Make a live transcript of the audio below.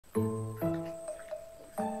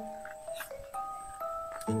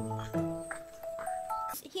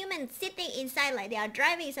women sitting inside like they are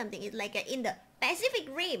driving something. It's like in the Pacific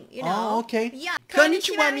Rim, you know. Oh, okay. Yeah.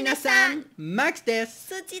 Konnichiwa minasan. Max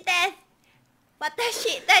desu. Suji desu.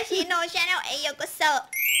 Watashi tashi no channel e yokoso.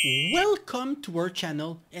 Welcome to our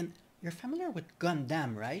channel. And you're familiar with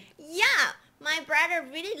Gundam, right? Yeah. My brother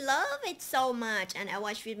really loved it so much, and I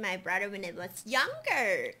watched with my brother when I was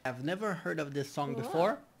younger. I've never heard of this song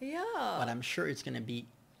before. Yeah. But I'm sure it's gonna be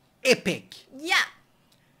epic. Yeah.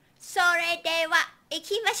 それでは行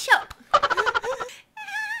きましょう。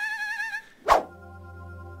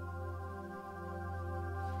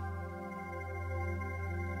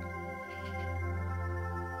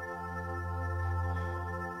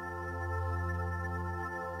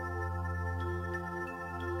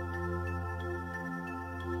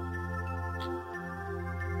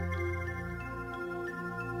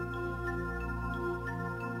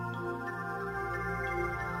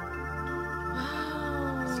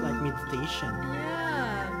Like meditation.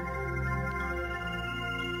 Yeah.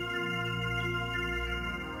「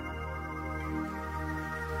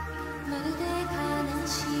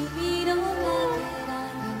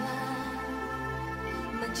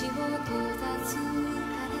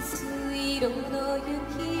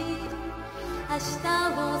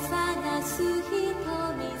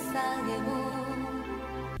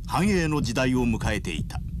繁栄の時代を迎えてい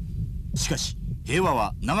た。しかし平和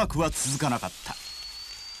は長くは続かなかった。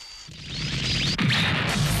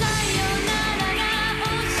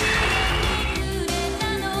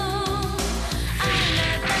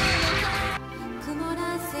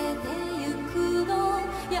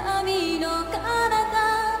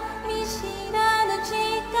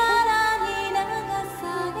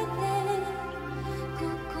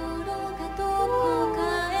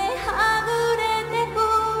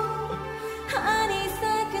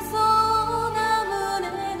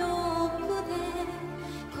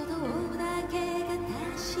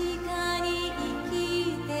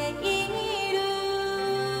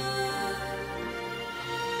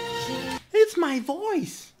It's my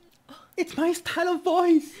voice. It's my style of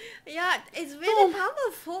voice. Yeah, it's really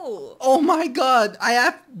powerful. Oh my god, I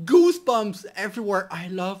have goosebumps everywhere. I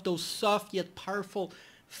love those soft yet powerful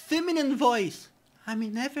feminine voice. I'm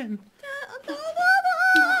in heaven.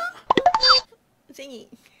 Singing.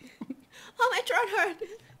 Oh, my throat hurt.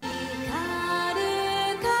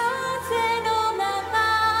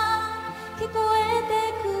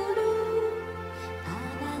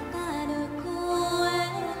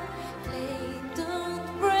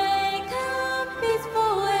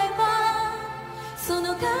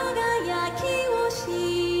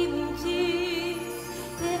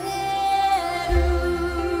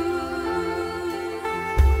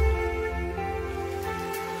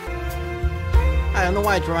 I don't know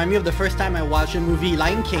why, it reminds me of the first time I watched the movie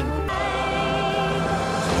Lion King.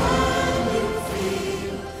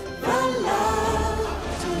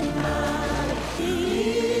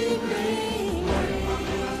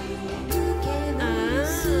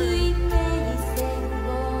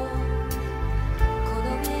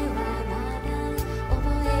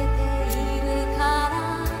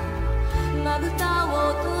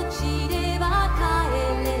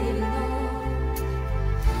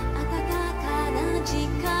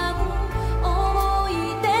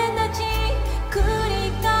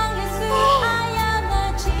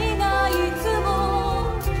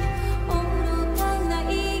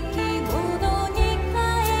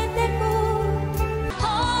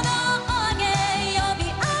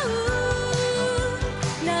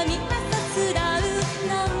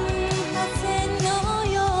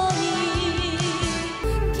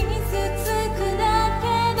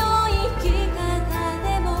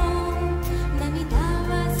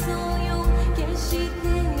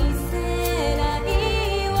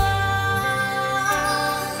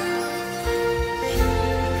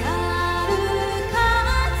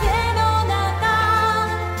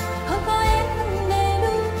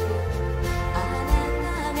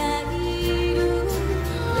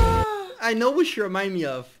 I know what she remind me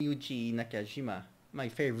of Yuji Nakajima, my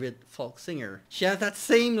favorite folk singer. She has that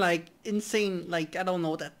same like insane, like I don't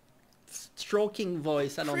know, that stroking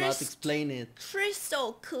voice. I don't know how to explain it.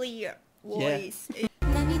 Crystal clear voice. Yeah.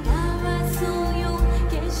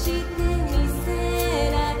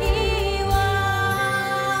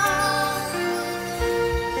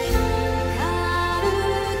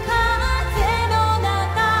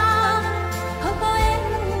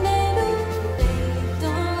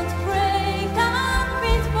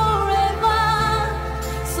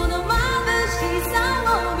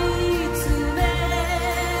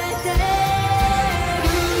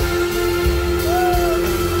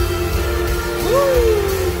 Woo!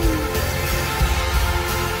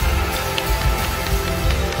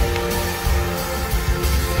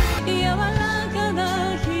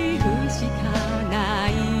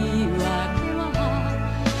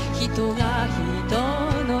 人が人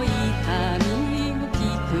の痛みを聞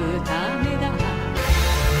くためだ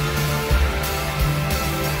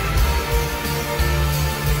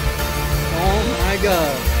Oh my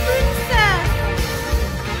god. Princess.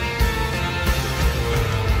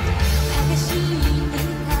 激しい痛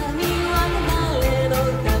みは誰の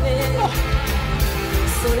ため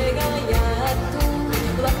それがやっと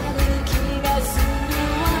わかる気がする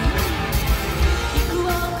わ幾億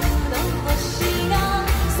の星が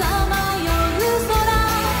さまよう空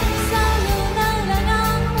さよならが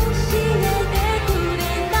教えてくれ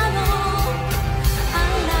たのあ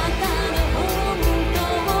なたの本当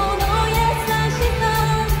の優しさ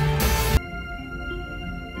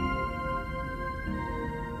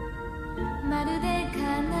まるで悲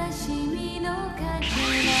しみのかけ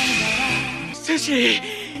らがセシ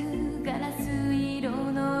ガラス色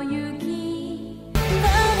の雪誰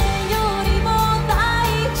よりも大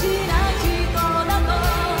事な人だと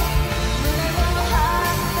胸を張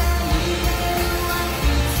っているはい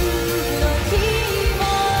つの日も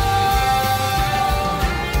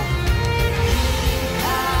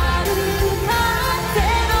光る風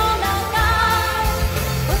の中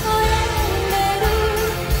微笑んでる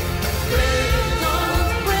Don't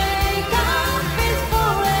break up it's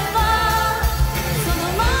forever その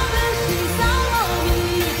眩しさを見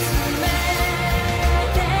つめ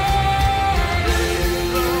てる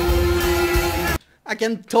I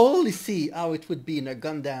can totally see how it would be in a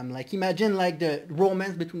Gundam. Like imagine like the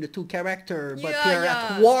romance between the two characters, but Yeah, they're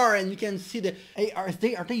yeah. at war, and you can see the. Hey, are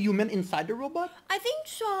they human inside the robot? I think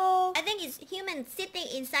so. I think it's humans sitting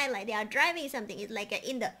inside like they are driving something. It's like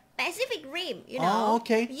in the Pacific Rim, you know? Oh,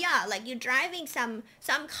 okay. Yeah, like you're driving some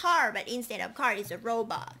car, but instead of car, it's a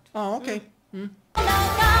robot. Oh, okay. 微笑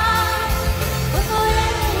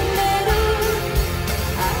んでる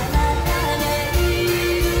あなたでい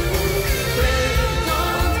る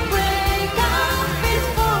Don't break up it's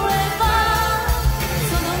forever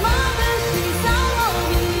その眩しさを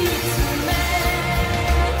見つめ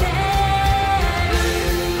てる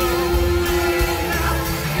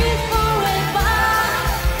It's forever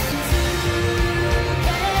続け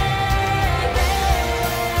て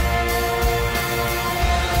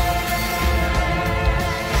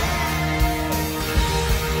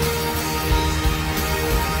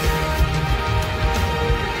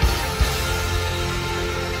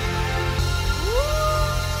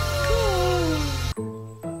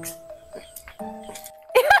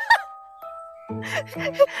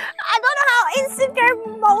I don't know how Instagram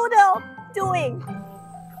model doing.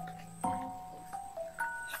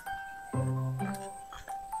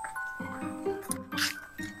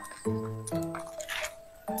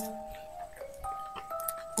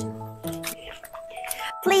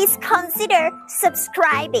 Please consider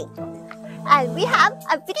subscribing. And we have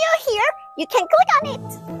a video here. You can click on it.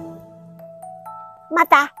 ま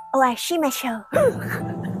たお会いしましょう。